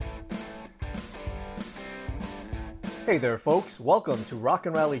Hey there, folks. Welcome to Rock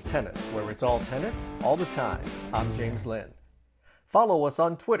and Rally Tennis, where it's all tennis, all the time. I'm James Lynn. Follow us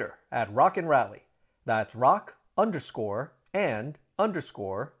on Twitter at Rock and Rally. That's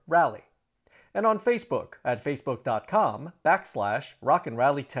rock_and_rally. And on Facebook at facebook.com/Rock and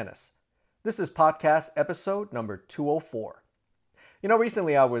Rally Tennis. This is podcast episode number 204.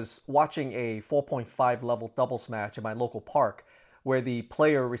 Recently I was watching a 4.5 level doubles match in my local park where the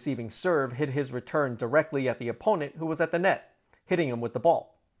player receiving serve hit his return directly at the opponent who was at the net, hitting him with the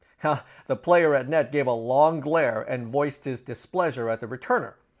ball. The player at net gave a long glare and voiced his displeasure at the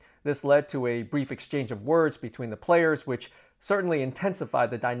returner. This led to a brief exchange of words between the players, which certainly intensified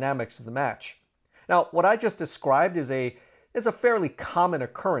the dynamics of the match. Now, what I just described is a fairly common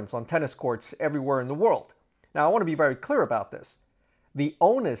occurrence on tennis courts everywhere in the world. Now, I want to be very clear about this. The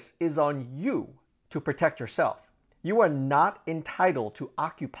onus is on you to protect yourself. You are not entitled to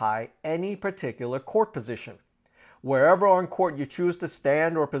occupy any particular court position. Wherever on court you choose to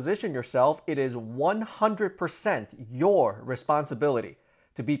stand or position yourself, it is 100% your responsibility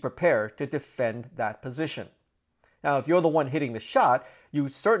to be prepared to defend that position. Now, if you're the one hitting the shot, you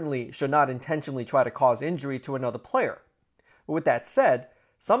certainly should not intentionally try to cause injury to another player. But with that said,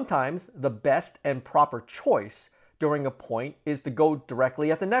 sometimes the best and proper choice during a point is to go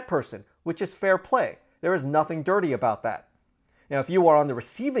directly at the net person, which is fair play. There is nothing dirty about that. Now, if you are on the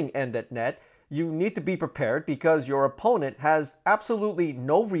receiving end at net, you need to be prepared because your opponent has absolutely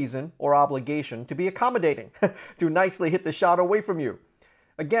no reason or obligation to be accommodating, to nicely hit the shot away from you.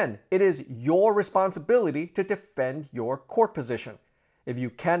 Again, it is your responsibility to defend your court position. If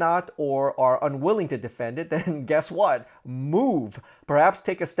you cannot or are unwilling to defend it, then guess what? Move. Perhaps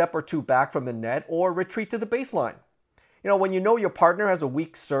take a step or two back from the net or retreat to the baseline. When you know your partner has a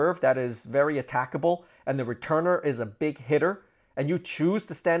weak serve that is very attackable and the returner is a big hitter and you choose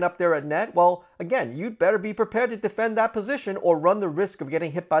to stand up there at net, well, again, you'd better be prepared to defend that position or run the risk of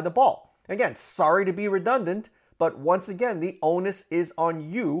getting hit by the ball. Again, sorry to be redundant, but once again, the onus is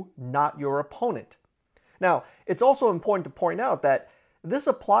on you, not your opponent. Now, it's also important to point out that this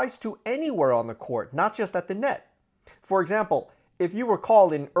applies to anywhere on the court, not just at the net. For example, if you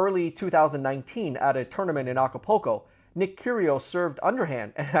recall in early 2019 at a tournament in Acapulco, Nick Kyrgios served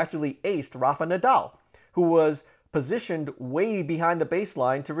underhand and actually aced Rafa Nadal, who was positioned way behind the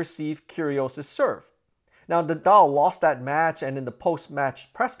baseline to receive Kyrgios' serve. Now, Nadal lost that match and in the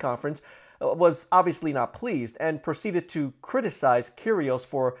post-match press conference was obviously not pleased and proceeded to criticize Kyrgios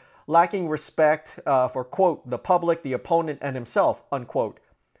for lacking respect for, quote, the public, the opponent, and himself, unquote.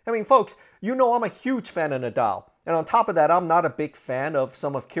 I mean, folks, I'm a huge fan of Nadal. And on top of that, I'm not a big fan of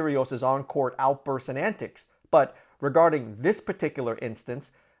some of Kyrgios' on-court outbursts and antics. But regarding this particular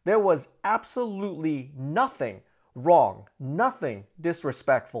instance, there was absolutely nothing wrong, nothing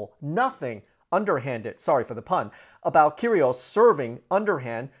disrespectful, nothing underhanded, sorry for the pun, about Kyrgios serving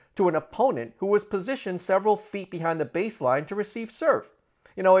underhand to an opponent who was positioned several feet behind the baseline to receive serve.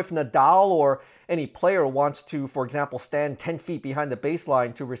 If Nadal or any player wants to, for example, stand 10 feet behind the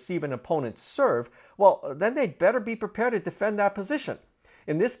baseline to receive an opponent's serve, well, then they'd better be prepared to defend that position.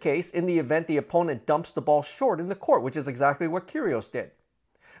 In this case, in the event the opponent dumps the ball short in the court, which is exactly what Kyrgios did.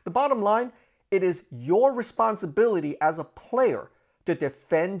 The bottom line, it is your responsibility as a player to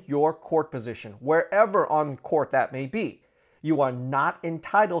defend your court position, wherever on court that may be. You are not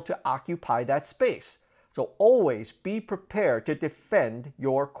entitled to occupy that space. So always be prepared to defend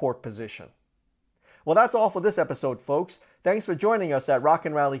your court position. Well, that's all for this episode, folks. Thanks for joining us at Rock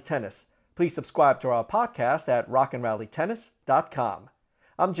and Rally Tennis. Please subscribe to our podcast at rockandrallytennis.com.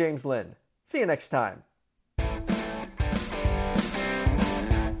 I'm James Lynn. See you next time.